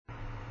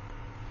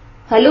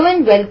Hello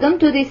and welcome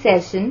to the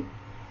session.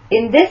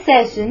 In this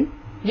session,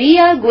 we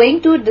are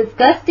going to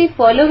discuss the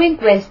following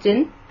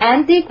question,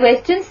 and the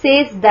question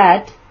says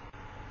that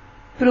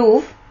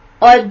prove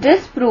or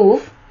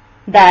disprove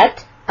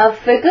that a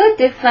figure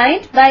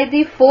defined by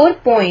the 4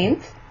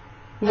 points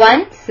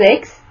 1,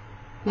 6,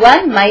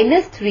 1,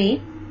 minus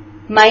 3,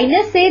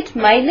 minus 8,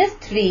 minus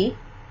 3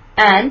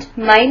 and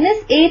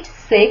minus 8,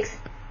 6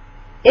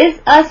 is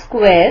a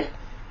square.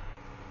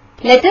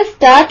 Let us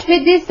start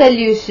with the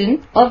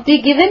solution of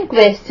the given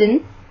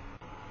question.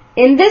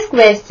 In this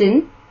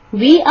question,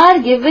 we are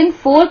given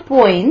 4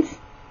 points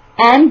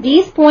and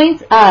these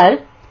points are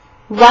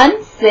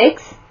 1,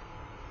 6,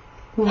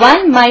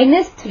 1,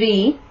 minus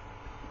 3,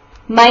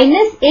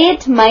 minus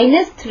 8,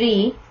 minus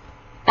 3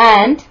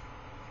 and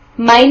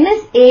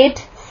minus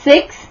 8,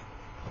 6.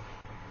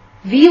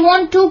 We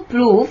want to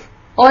prove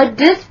or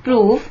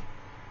disprove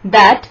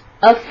that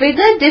a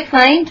figure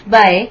defined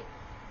by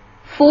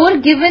 4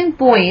 given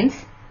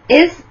points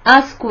is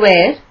a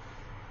square.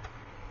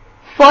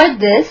 For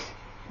this,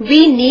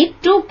 we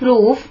need to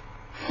prove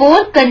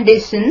 4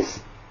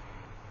 conditions,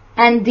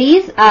 and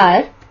these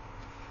are: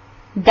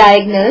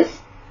 diagonals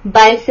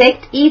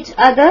bisect each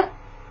other,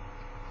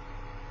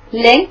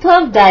 length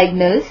of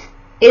diagonals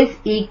is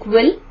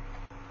equal,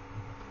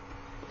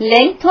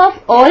 length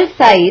of all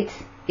sides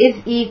is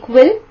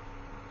equal,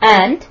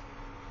 and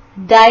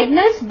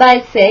diagonals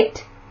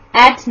bisect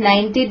at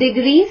 90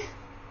 degrees.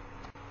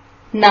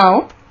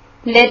 Now,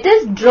 let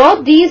us draw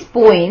these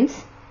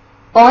points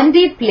on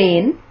the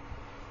plane.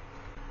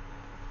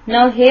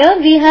 Now here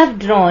we have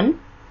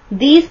drawn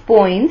these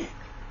points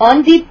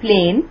on the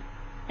plane,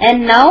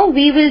 and now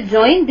we will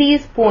join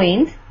these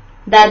points,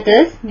 that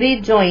is, we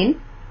join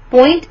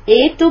point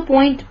A to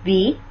point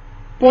B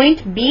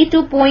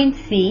to point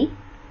C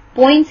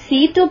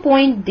to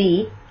point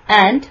D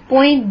and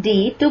point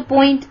D to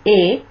point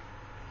A.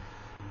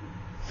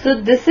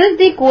 So this is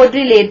the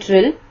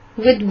quadrilateral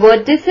with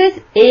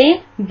vertices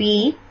A,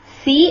 B,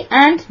 C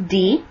and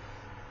D.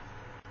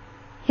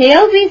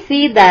 Here we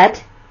see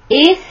that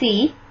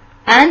AC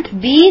and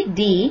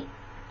BD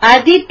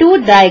are the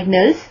 2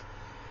 diagonals.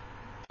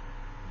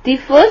 The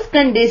first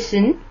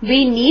condition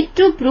we need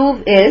to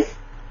prove is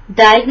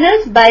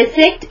diagonals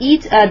bisect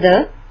each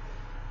other.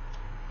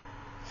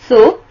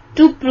 So,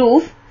 to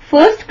prove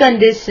first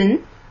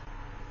condition,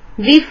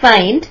 we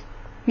find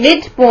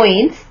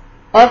midpoints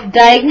of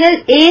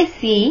diagonal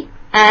AC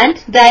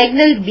and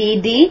diagonal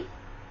BD.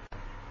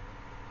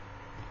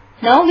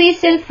 Now we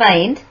shall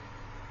find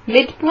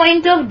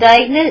midpoint of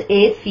diagonal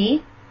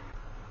AC.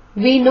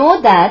 We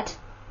know that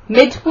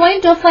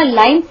midpoint of a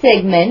line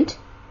segment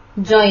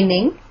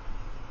joining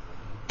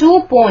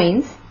 2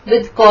 points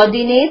with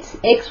coordinates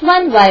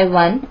x1,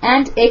 y1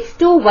 and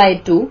x2,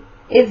 y2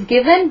 is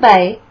given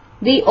by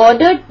the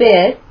ordered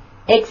pair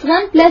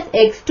x1 plus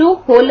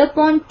x2 whole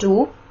upon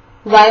 2,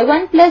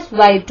 y1 plus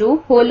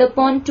y2 whole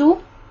upon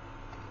 2.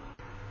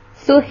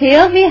 So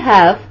here we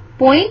have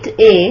point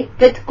A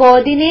with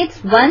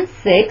coordinates 1,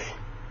 6.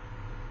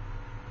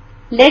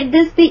 Let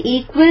this be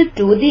equal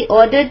to the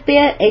ordered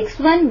pair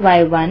x1,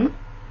 y1,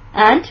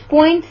 and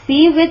point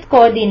C with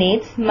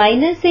coordinates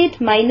minus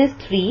 8, minus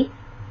 3,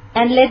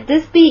 and let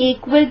this be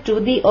equal to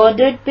the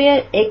ordered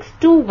pair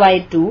x2,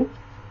 y2.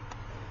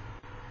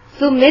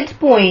 So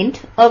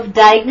midpoint of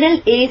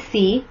diagonal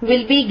AC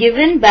will be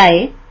given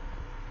by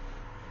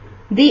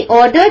the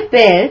ordered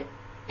pair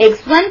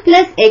x1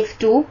 plus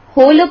x2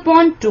 whole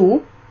upon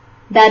 2,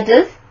 that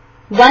is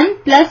 1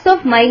 plus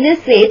of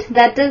minus 8,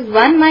 that is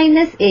 1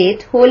 minus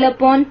 8 whole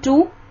upon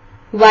 2,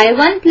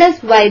 y1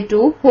 plus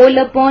y2 whole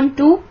upon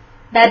 2,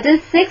 that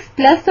is 6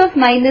 plus of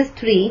minus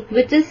 3,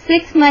 which is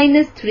 6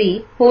 minus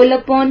 3 whole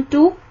upon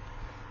 2,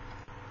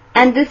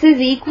 and this is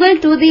equal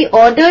to the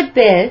ordered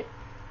pair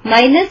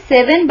minus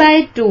 7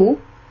 by 2,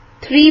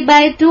 3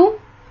 by 2.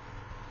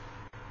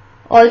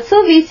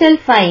 Also we shall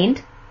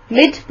find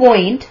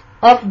midpoint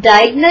of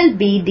diagonal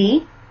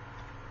BD.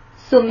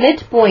 So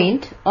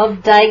midpoint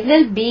of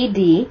diagonal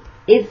BD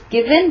is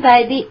given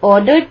by the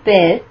ordered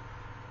pair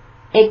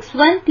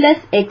x1 plus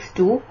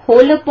x2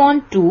 whole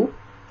upon 2,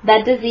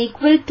 that is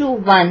equal to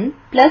 1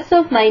 plus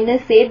of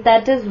minus 8,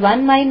 that is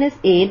 1 minus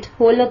 8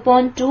 whole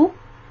upon 2,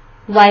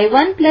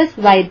 y1 plus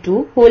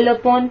y2 whole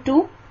upon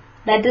 2,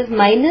 that is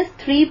minus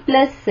 3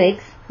 plus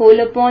 6 whole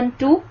upon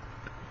 2,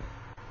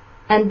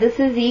 and this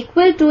is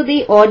equal to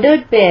the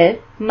ordered pair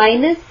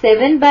minus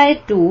 7 by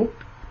 2,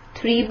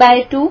 3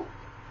 by 2.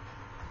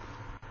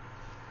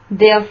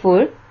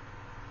 Therefore,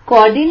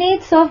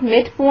 coordinates of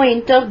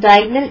midpoint of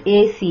diagonal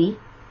AC,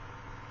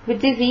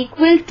 which is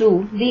equal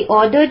to the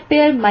ordered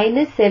pair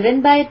minus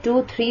 7 by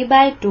 2, 3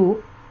 by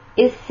 2,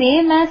 is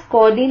same as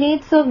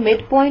coordinates of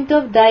midpoint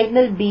of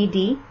diagonal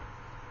BD.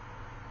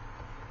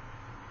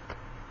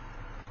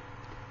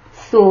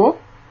 So,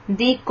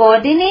 the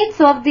coordinates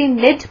of the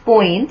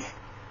midpoints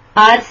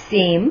are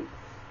same.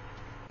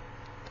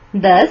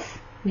 Thus,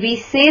 we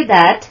say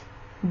that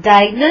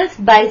diagonals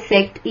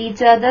bisect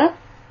each other.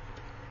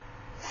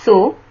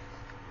 So,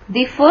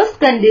 the first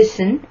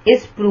condition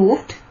is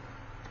proved.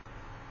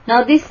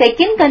 Now the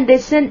second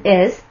condition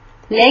is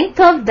length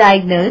of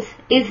diagonals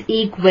is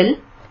equal.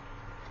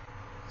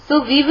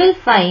 So we will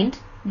find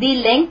the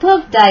length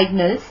of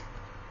diagonals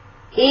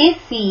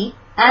AC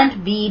and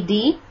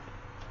BD.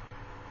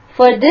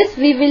 For this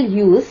we will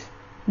use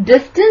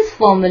distance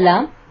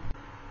formula,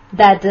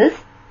 that is,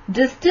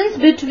 distance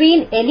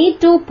between any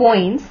two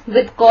points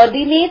with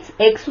coordinates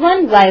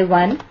x1,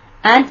 y1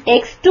 and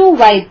x2,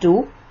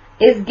 y2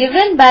 is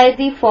given by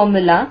the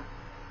formula,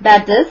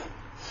 that is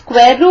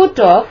square root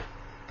of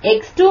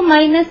x2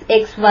 minus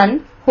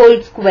x1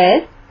 whole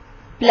square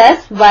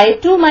plus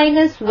y2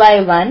 minus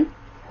y1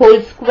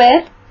 whole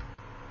square.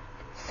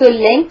 So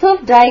length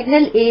of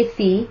diagonal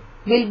AC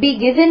will be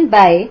given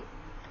by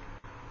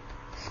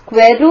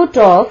square root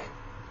of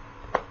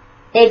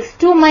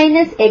x2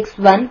 minus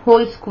x1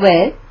 whole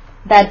square,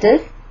 that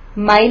is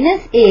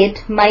minus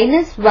 8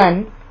 minus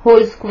 1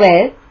 whole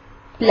square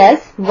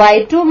plus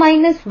y2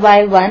 minus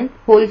y1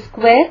 whole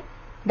square,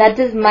 that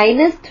is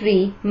minus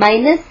 3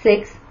 minus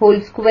 6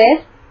 whole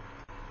square,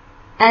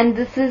 and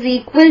this is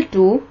equal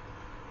to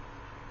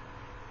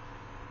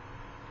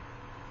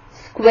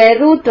square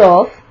root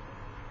of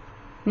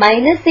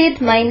minus 8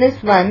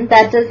 minus 1,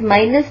 that is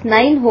minus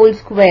 9 whole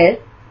square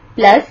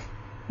plus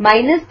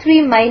minus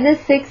 3 minus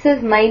 6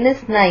 is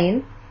minus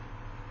 9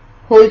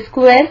 whole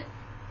square,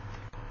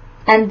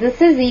 and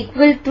this is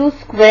equal to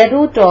square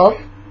root of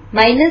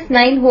minus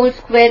 9 whole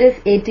square is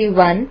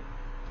 81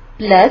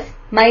 plus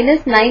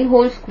minus 9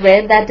 whole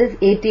square, that is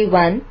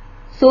 81.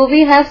 So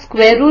we have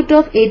square root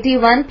of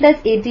 81 plus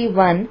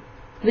 81,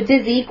 which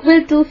is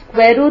equal to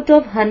square root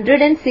of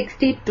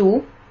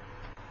 162,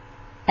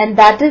 and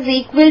that is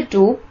equal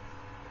to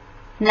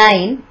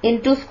 9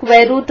 into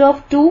square root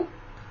of 2.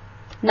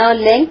 Now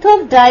length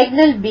of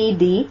diagonal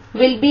BD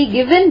will be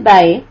given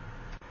by,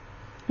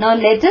 now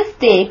let us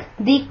take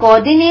the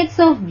coordinates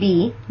of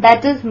B,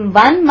 that is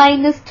 1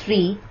 minus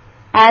 3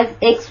 as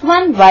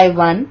x1,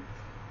 y1,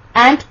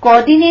 and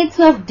coordinates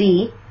of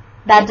D,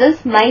 that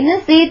is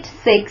minus 8,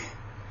 6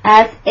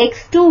 as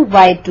x2,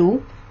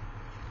 y2.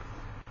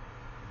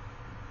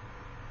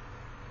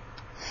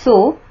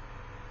 So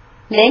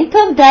length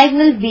of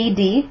diagonal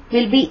BD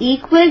will be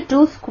equal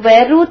to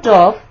square root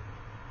of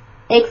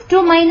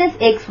x2 minus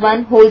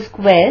x1 whole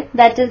square,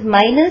 that is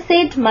minus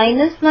 8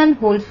 minus 1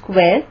 whole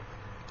square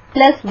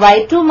plus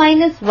y2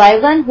 minus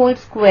y1 whole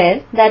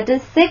square, that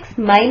is 6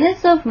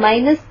 minus of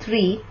minus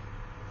 3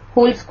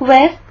 whole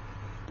square,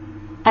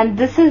 and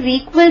this is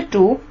equal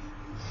to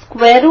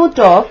square root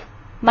of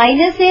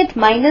minus 8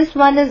 minus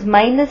 1 is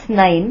minus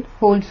 9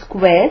 whole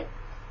square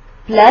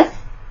plus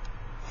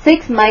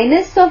 6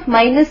 minus of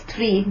minus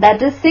 3,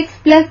 that is 6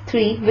 plus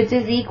 3, which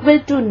is equal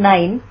to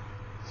 9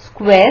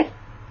 square,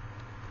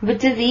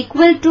 which is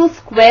equal to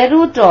square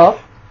root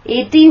of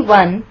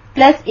 81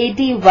 plus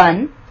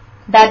 81,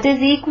 that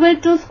is equal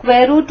to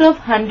square root of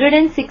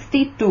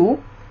 162,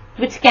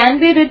 which can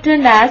be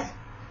written as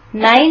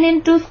 9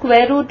 into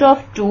square root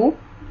of 2.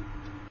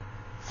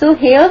 So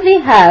here we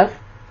have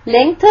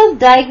length of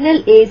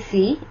diagonal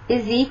AC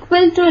is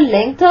equal to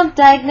length of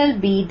diagonal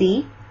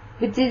BD,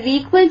 which is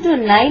equal to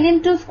 9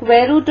 into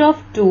square root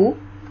of 2.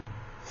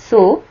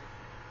 So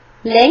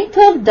length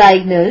of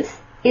diagonals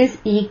is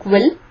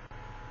equal.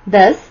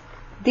 Thus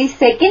the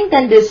second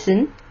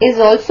condition is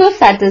also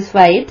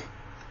satisfied.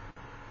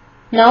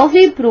 Now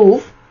we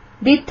prove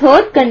the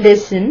third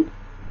condition,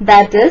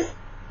 that is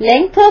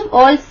length of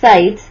all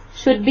sides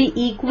should be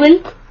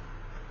equal.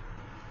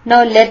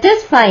 Now let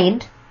us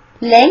find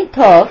length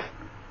of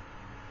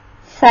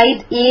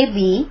side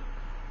AB,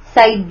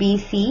 side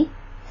BC,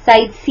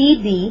 side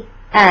CD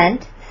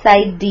and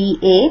side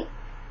DA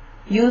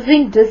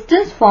using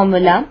distance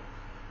formula.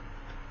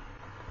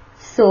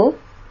 So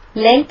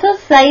length of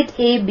side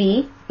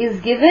AB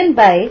is given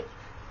by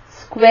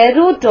square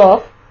root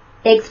of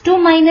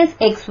x2 minus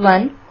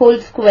x1 whole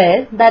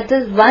square, that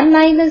is 1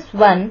 minus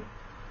 1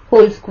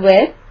 whole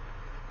square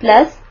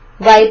plus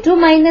y2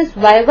 minus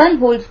y1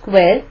 whole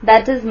square,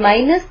 that is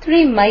minus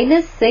 3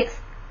 minus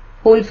 6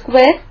 whole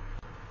square,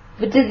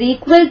 which is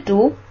equal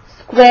to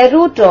square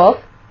root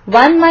of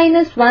 1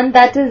 minus 1,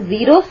 that is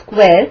 0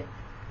 square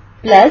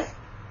plus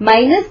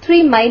minus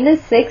 3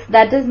 minus 6,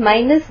 that is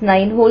minus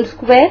 9 whole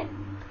square,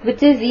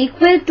 which is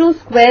equal to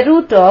square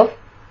root of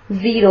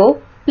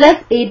 0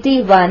 plus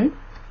 81,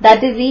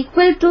 that is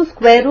equal to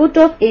square root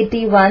of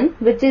 81,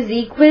 which is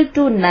equal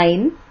to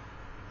 9.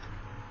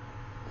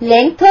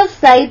 Length of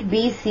side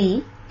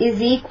BC is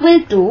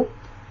equal to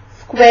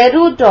square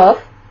root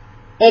of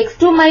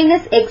x2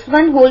 minus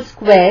x1 whole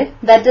square,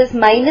 that is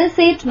minus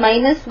 8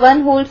 minus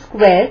 1 whole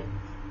square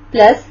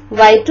plus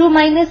y2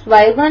 minus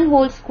y1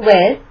 whole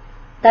square,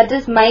 that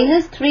is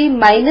minus 3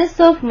 minus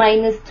of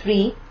minus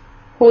 3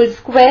 whole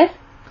square,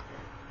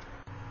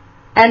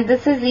 and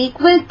this is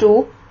equal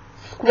to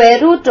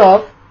square root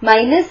of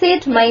minus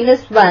 8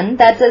 minus 1,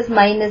 that is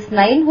minus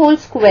 9 whole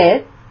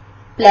square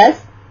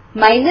plus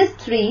minus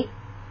 3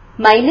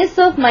 minus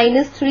of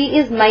minus 3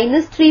 is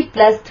minus 3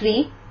 plus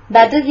 3,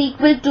 that is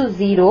equal to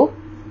 0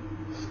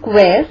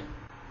 square,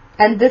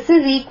 and this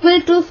is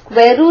equal to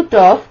square root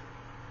of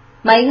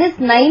minus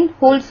 9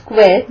 whole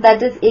square,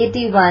 that is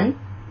 81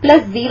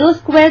 plus 0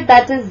 square,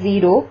 that is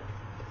 0,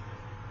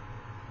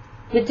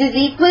 which is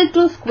equal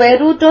to square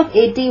root of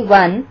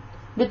 81,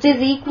 which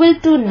is equal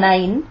to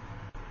 9.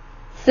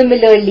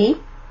 Similarly,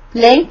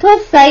 length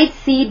of side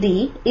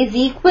CD is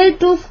equal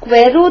to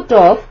square root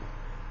of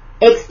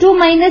x2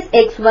 minus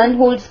x1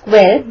 whole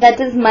square, that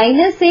is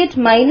minus 8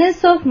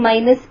 minus of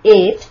minus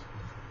 8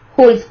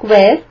 whole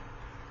square,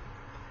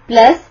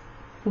 plus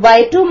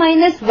y2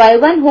 minus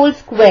y1 whole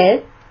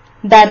square,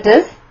 that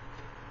is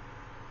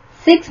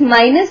 6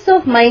 minus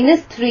of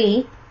minus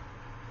 3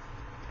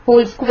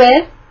 whole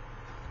square,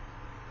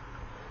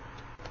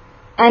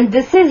 and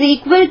this is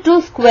equal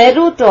to square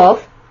root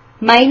of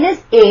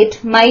minus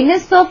 8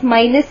 minus of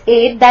minus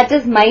 8, that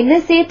is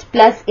minus 8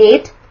 plus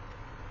 8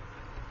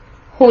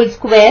 whole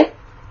square,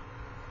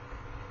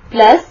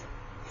 plus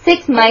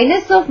 6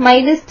 minus of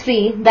minus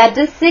 3, that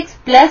is 6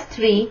 plus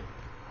 3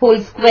 whole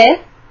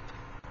square,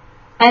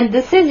 and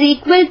this is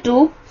equal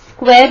to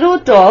square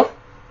root of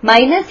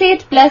minus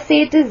 8 plus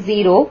 8 is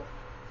 0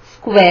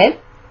 square,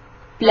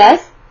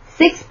 plus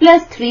 6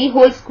 plus 3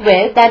 whole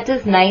square, that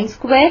is 9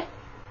 square,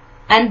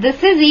 and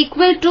this is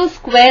equal to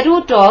square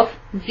root of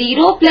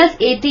 0 plus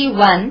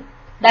 81,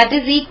 that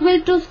is equal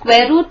to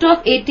square root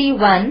of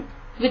 81,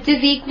 which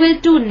is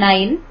equal to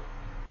 9.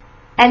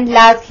 And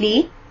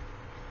lastly,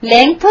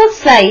 length of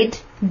side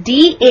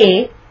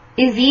DA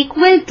is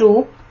equal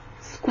to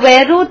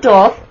square root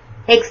of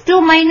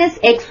x2 minus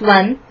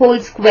x1 whole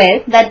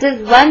square, that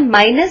is 1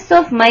 minus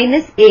of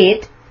minus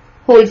 8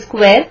 whole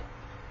square,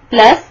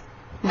 plus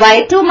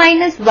y2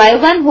 minus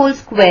y1 whole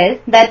square,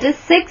 that is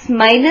 6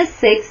 minus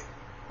 6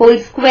 whole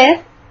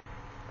square,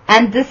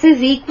 and this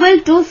is equal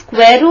to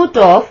square root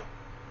of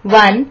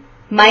 1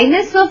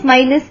 minus of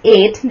minus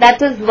 8,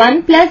 that is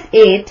 1 plus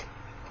 8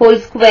 whole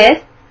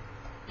square,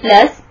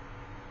 plus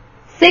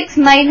 6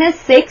 minus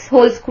 6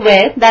 whole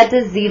square, that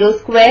is 0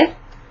 square,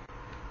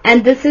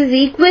 and this is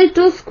equal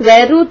to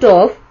square root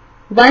of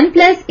 1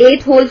 plus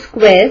 8 whole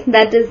square,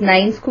 that is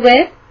 9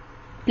 square,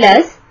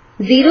 plus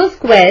 0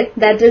 square,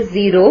 that is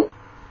 0,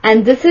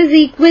 and this is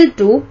equal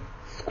to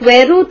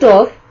square root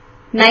of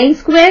 9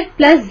 square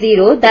plus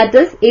 0, that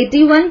is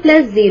 81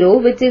 plus 0,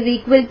 which is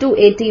equal to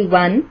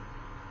 81,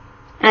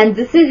 and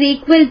this is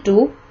equal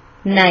to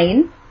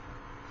 9.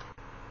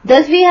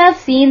 Thus we have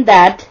seen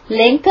that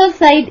length of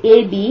side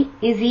AB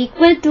is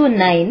equal to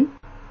 9,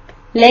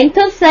 length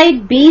of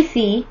side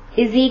BC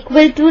is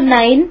equal to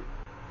 9,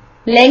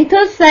 length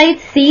of side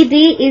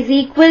CD is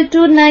equal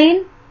to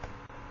 9,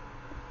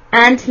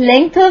 and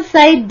length of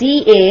side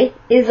DA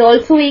is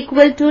also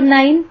equal to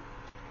 9.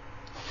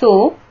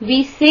 So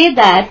we say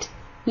that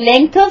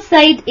length of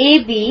side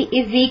AB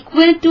is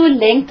equal to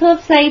length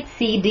of side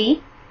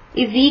CD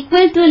is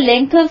equal to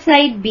length of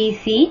side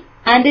BC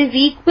and is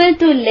equal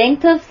to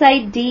length of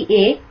side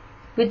DA,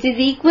 which is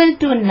equal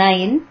to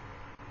 9.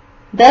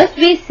 Thus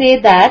we say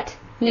that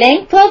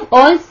length of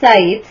all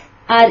sides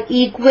are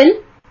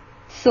equal.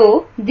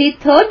 So the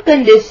third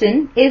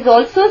condition is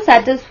also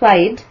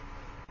satisfied.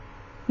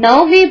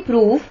 Now we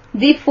prove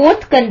the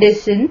fourth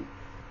condition.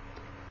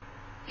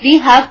 We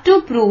have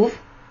to prove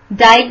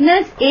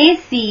diagonals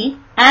AC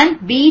and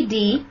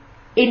BD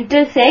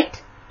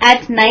intersect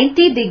at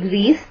 90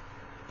 degrees.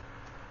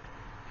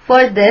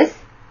 For this,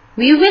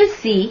 we will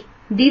see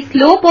the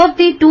slope of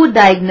the two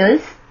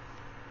diagonals.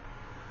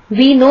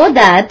 We know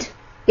that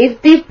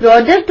if the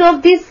product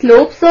of the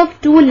slopes of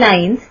two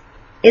lines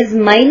is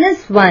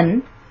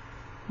 -1,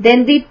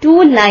 then the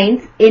two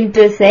lines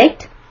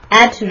intersect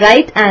at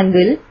right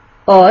angle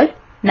or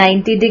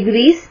 90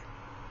 degrees.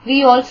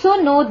 We also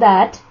know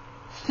that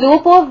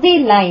slope of the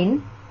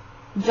line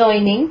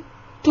joining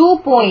two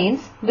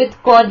points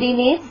with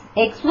coordinates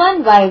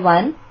x1,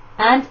 y1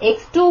 and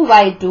x2,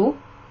 y2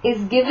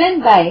 is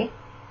given by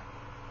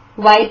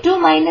y2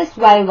 minus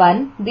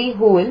y1 the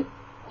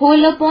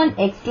whole upon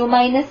x2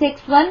 minus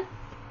x1.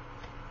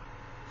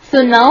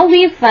 So now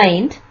we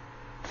find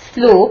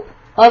slope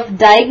of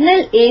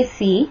diagonal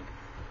AC.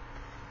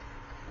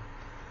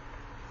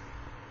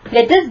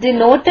 Let us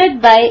denote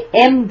it by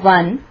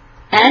M1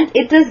 and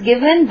it is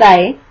given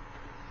by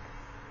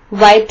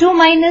y2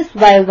 minus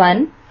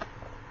y1,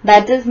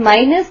 that is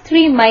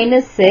 -3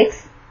 minus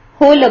 6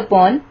 whole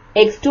upon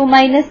x2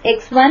 minus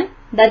x1,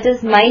 that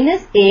is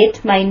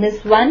 -8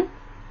 minus 1,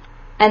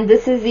 and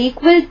this is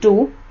equal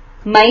to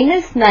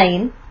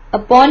 -9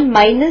 upon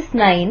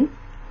 -9,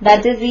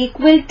 that is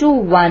equal to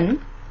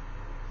 1.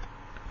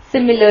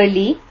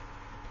 Similarly,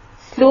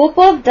 slope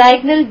of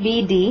diagonal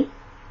BD,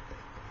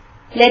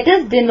 let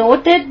us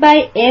denote it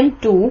by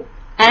M2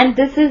 and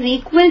this is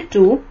equal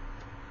to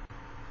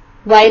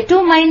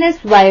y2 minus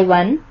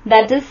y1,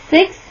 that is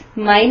 6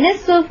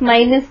 minus of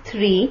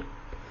 -3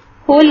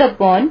 whole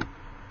upon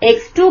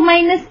x2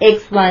 minus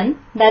x1,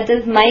 that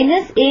is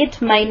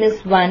 -8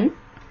 minus 1,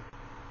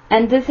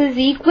 and this is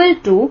equal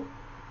to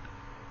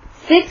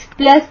 6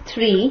 plus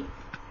 3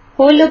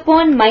 whole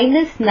upon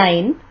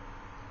 -9,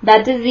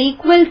 that is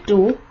equal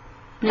to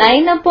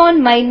 9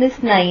 upon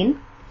 -9,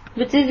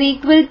 which is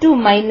equal to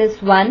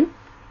 -1.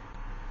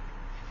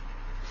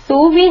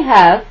 So we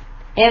have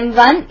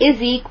M1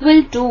 is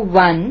equal to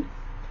 1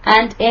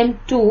 and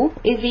m2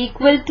 is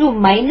equal to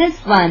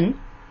minus 1.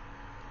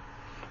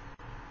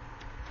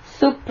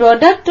 So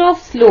product of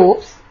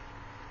slopes,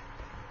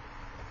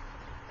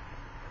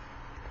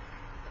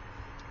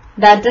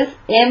 that is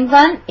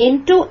m1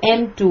 into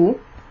m2,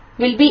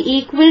 will be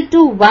equal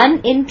to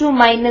 1 into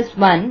minus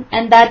 1,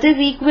 and that is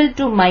equal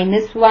to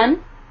minus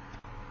 1.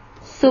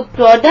 So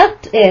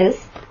product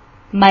is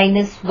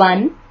minus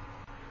 1.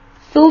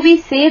 So we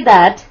say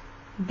that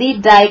the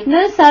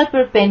diagonals are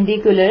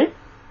perpendicular,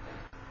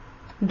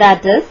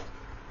 that is,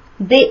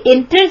 they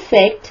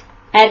intersect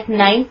at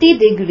 90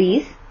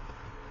 degrees.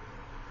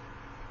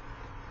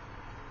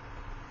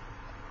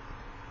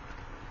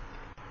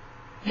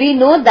 We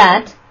know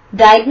that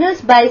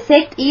diagonals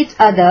bisect each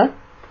other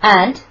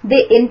and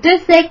they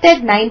intersect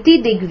at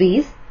 90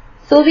 degrees.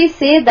 So we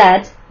say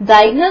that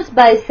diagonals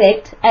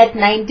bisect at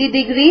 90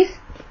 degrees.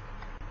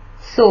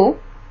 So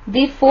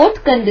the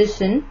fourth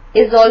condition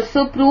is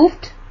also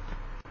proved.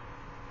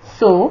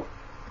 So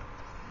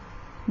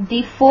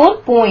the 4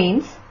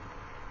 points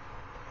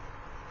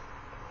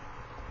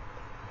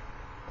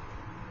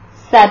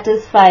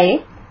satisfy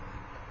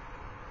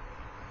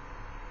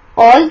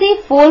all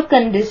the 4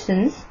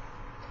 conditions .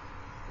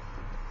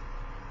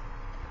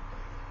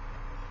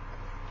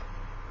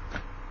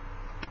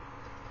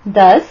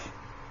 Thus,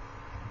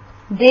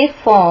 they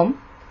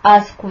form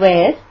a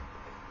square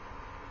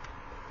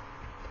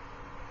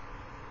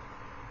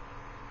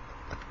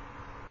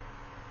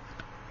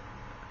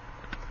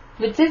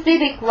which is the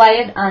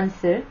required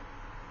answer.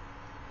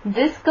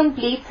 This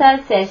completes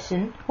our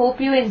session. Hope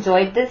you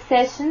enjoyed this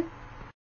session.